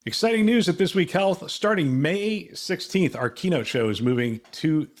Exciting news at This Week Health. Starting May 16th, our keynote show is moving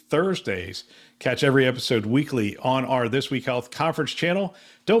to Thursdays. Catch every episode weekly on our This Week Health conference channel.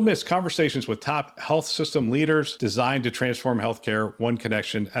 Don't miss conversations with top health system leaders designed to transform healthcare one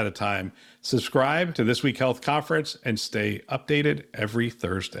connection at a time. Subscribe to This Week Health conference and stay updated every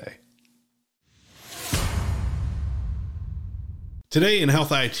Thursday. Today in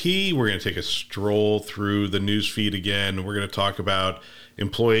Health IT, we're going to take a stroll through the news feed again. We're going to talk about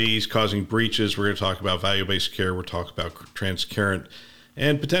employees causing breaches. We're going to talk about value-based care. We're talking about Transcarent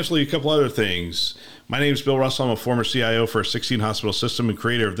and potentially a couple other things. My name is Bill Russell. I'm a former CIO for a 16-hospital system and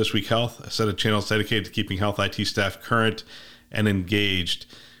creator of This Week Health, a set of channels dedicated to keeping health IT staff current and engaged.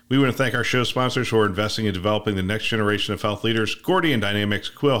 We want to thank our show sponsors who are investing in developing the next generation of health leaders: Gordian Dynamics,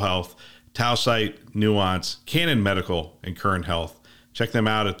 Quill Health, Tausight, Nuance, Canon Medical, and Current Health. Check them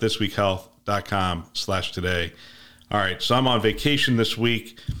out at thisweekhealth.com/today. All right, so I'm on vacation this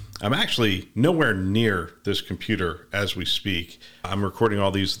week. I'm actually nowhere near this computer as we speak. I'm recording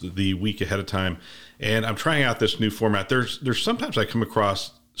all these the week ahead of time, and I'm trying out this new format. There's sometimes I come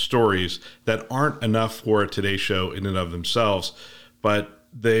across stories that aren't enough for a Today Show in and of themselves, but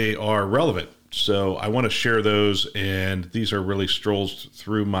they are relevant. So I want to share those, and these are really strolls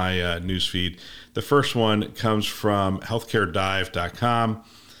through my news feed. The first one comes from healthcaredive.com.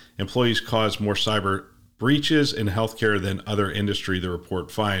 Employees cause more cyber breaches in healthcare than other industry, the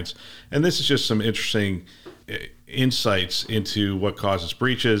report finds. And this is just some interesting insights into what causes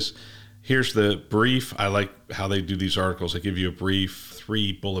breaches. Here's the brief. I like how they do these articles. They give you a brief,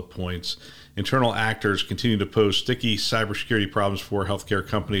 3 bullet points. Internal actors continue to pose sticky cybersecurity problems for healthcare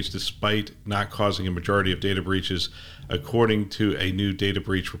companies despite not causing a majority of data breaches, according to a new data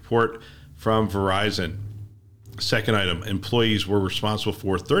breach report from Verizon. Second item, employees were responsible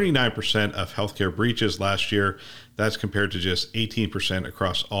for 39% of healthcare breaches last year. That's compared to just 18%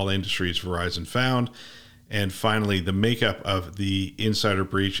 across all industries, Verizon found. And finally, the makeup of the insider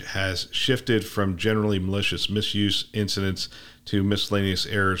breach has shifted from generally malicious misuse incidents to miscellaneous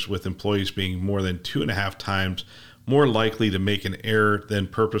errors, with employees being more than 2.5 times more likely to make an error than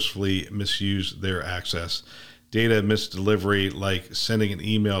purposefully misuse their access. Data misdelivery, like sending an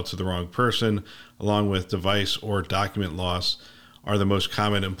email to the wrong person, along with device or document loss, are the most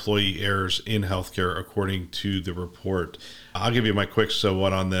common employee errors in healthcare, according to the report. I'll give you my quick so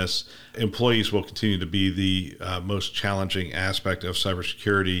what on this. Employees will continue to be the most challenging aspect of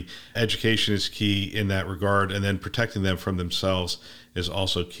cybersecurity. Education is key in that regard, and then protecting them from themselves is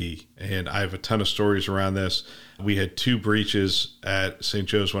also key. And I have a ton of stories around this. We had 2 breaches at St.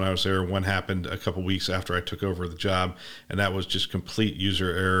 Joe's when I was there. One happened a couple weeks after I took over the job, and that was just complete user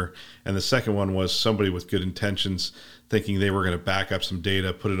error. And the second one was somebody with good intentions thinking they were going to back up some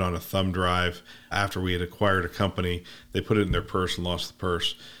data, put it on a thumb drive after we had acquired a company. They put it in their purse and lost the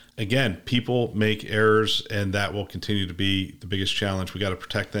purse. Again, people make errors, and that will continue to be the biggest challenge. We got to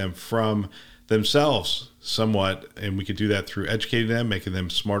protect them from themselves somewhat, and we could do that through educating them, making them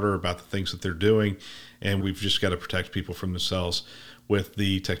smarter about the things that they're doing, and we've just got to protect people from themselves with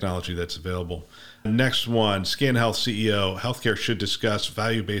the technology that's available. Next one, Scan Health CEO, healthcare should discuss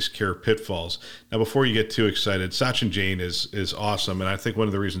value-based care pitfalls. Now, before you get too excited, Sachin Jain is awesome, and I think one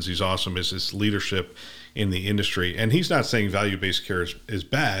of the reasons he's awesome is his leadership in the industry. And he's not saying value-based care is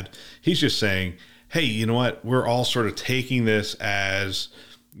bad. He's just saying, hey, you know what? We're all sort of taking this as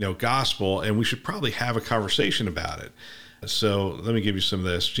gospel, and we should probably have a conversation about it. So let me give you some of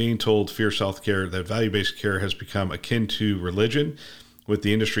this. Jain told Fierce Healthcare that value-based care has become akin to religion, with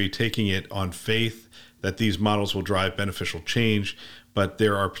the industry taking it on faith that these models will drive beneficial change, but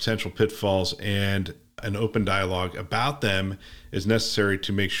there are potential pitfalls, and an open dialogue about them is necessary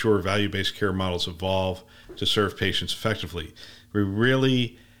to make sure value-based care models evolve to serve patients effectively. We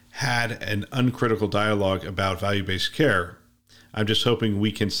really had an uncritical dialogue about value-based care. I'm just hoping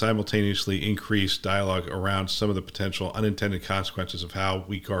we can simultaneously increase dialogue around some of the potential unintended consequences of how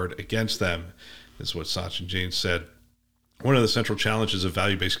we guard against them. This is what Sachin Jain said. One of the central challenges of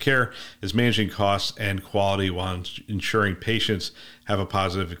value-based care is managing costs and quality while ensuring patients have a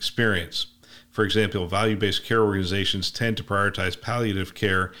positive experience. For example, value-based care organizations tend to prioritize palliative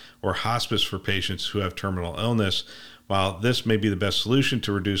care or hospice for patients who have terminal illness. While this may be the best solution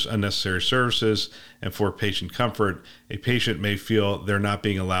to reduce unnecessary services and for patient comfort, a patient may feel they're not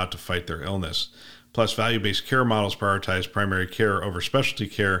being allowed to fight their illness. Plus, value-based care models prioritize primary care over specialty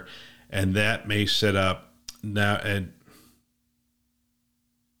care, and that may set up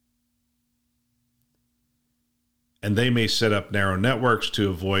and they may set up narrow networks to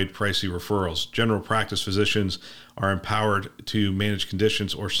avoid pricey referrals. General practice physicians are empowered to manage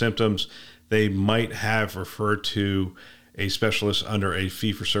conditions or symptoms they might have referred to a specialist under a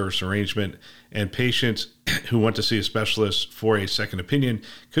fee-for-service arrangement, and patients who want to see a specialist for a second opinion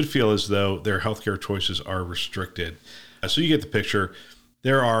could feel as though their healthcare choices are restricted. So you get the picture.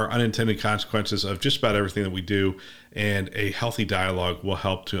 There are unintended consequences of just about everything that we do, and a healthy dialogue will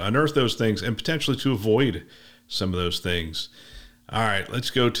help to unearth those things and potentially to avoid some of those things. All right, let's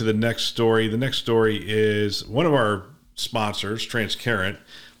go to the next story. The next story is one of our sponsors, Transcarent,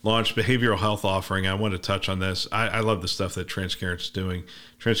 launched behavioral health offering. I want to touch on this. I love the stuff that Transcarent's doing.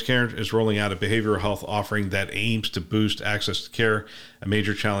 Transcarent is rolling out a behavioral health offering that aims to boost access to care, a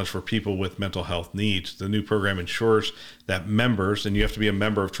major challenge for people with mental health needs. The new program ensures that members, and you have to be a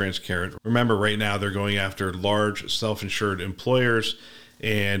member of Transcarent. Remember, right now they're going after large self-insured employers,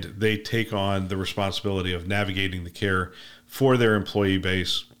 and they take on the responsibility of navigating the care for their employee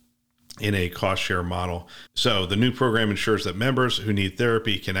base in a cost share model. So the new program ensures that members who need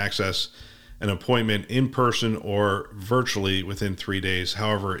therapy can access an appointment in person or virtually within 3 days.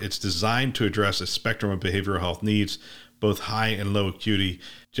 However, it's designed to address a spectrum of behavioral health needs, both high and low acuity.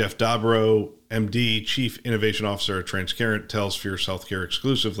 Jeff Dobro, MD, Chief Innovation Officer at Transcarent, tells Fierce Healthcare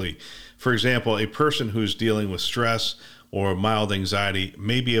exclusively. For example, a person who's dealing with stress or mild anxiety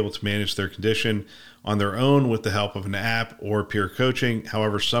may be able to manage their condition on their own with the help of an app or peer coaching.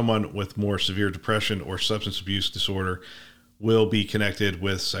 However, someone with more severe depression or substance abuse disorder will be connected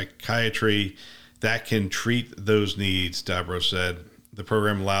with psychiatry that can treat those needs, Dobro said. The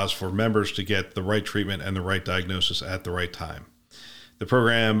program allows for members to get the right treatment and the right diagnosis at the right time. The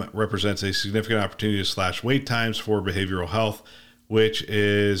program represents a significant opportunity to slash wait times for behavioral health, which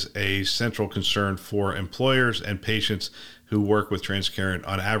is a central concern for employers and patients who work with Transcarent.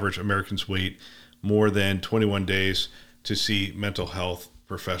 On average, Americans wait more than 21 days to see mental health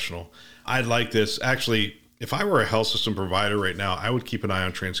professional. I like this. Actually, if I were a health system provider right now, I would keep an eye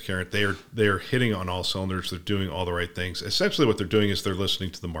on Transcarent. They are hitting on all cylinders. They're doing all the right things. Essentially what they're doing is they're listening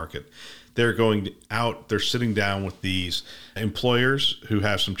to the market. They're going out, they're sitting down with these employers who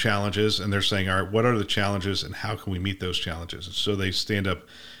have some challenges, and they're saying, all right, what are the challenges and how can we meet those challenges? And so they stand up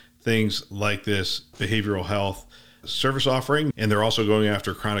things like this behavioral health service offering, and they're also going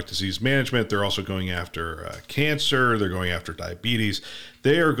after chronic disease management. They're also going after cancer. They're going after diabetes.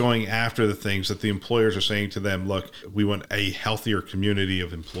 They are going after the things that the employers are saying to them, look, we want a healthier community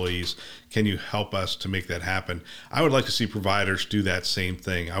of employees. Can you help us to make that happen? I would like to see providers do that same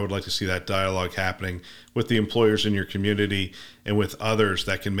thing. I would like to see that dialogue happening with the employers in your community and with others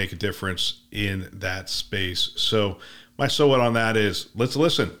that can make a difference in that space. So my so what on that is let's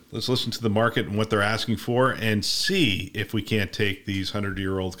listen to the market and what they're asking for and see if we can't take these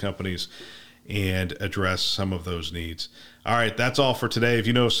 100-year-old companies and address some of those needs. All right, that's all for today. If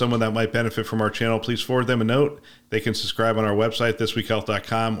you know someone that might benefit from our channel, please forward them a note. They can subscribe on our website,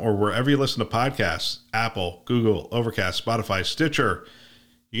 thisweekhealth.com, or wherever you listen to podcasts, Apple, Google, Overcast, Spotify, Stitcher.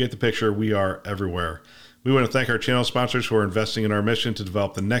 You get the picture. We are everywhere. We want to thank our channel sponsors who are investing in our mission to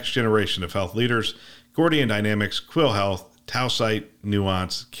develop the next generation of health leaders: Gordian Dynamics, Quill Health, Tausight,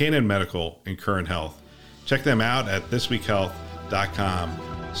 Nuance, Canon Medical, and Current Health. Check them out at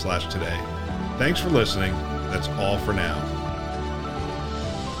thisweekhealth.com/today. Thanks for listening. That's all for now.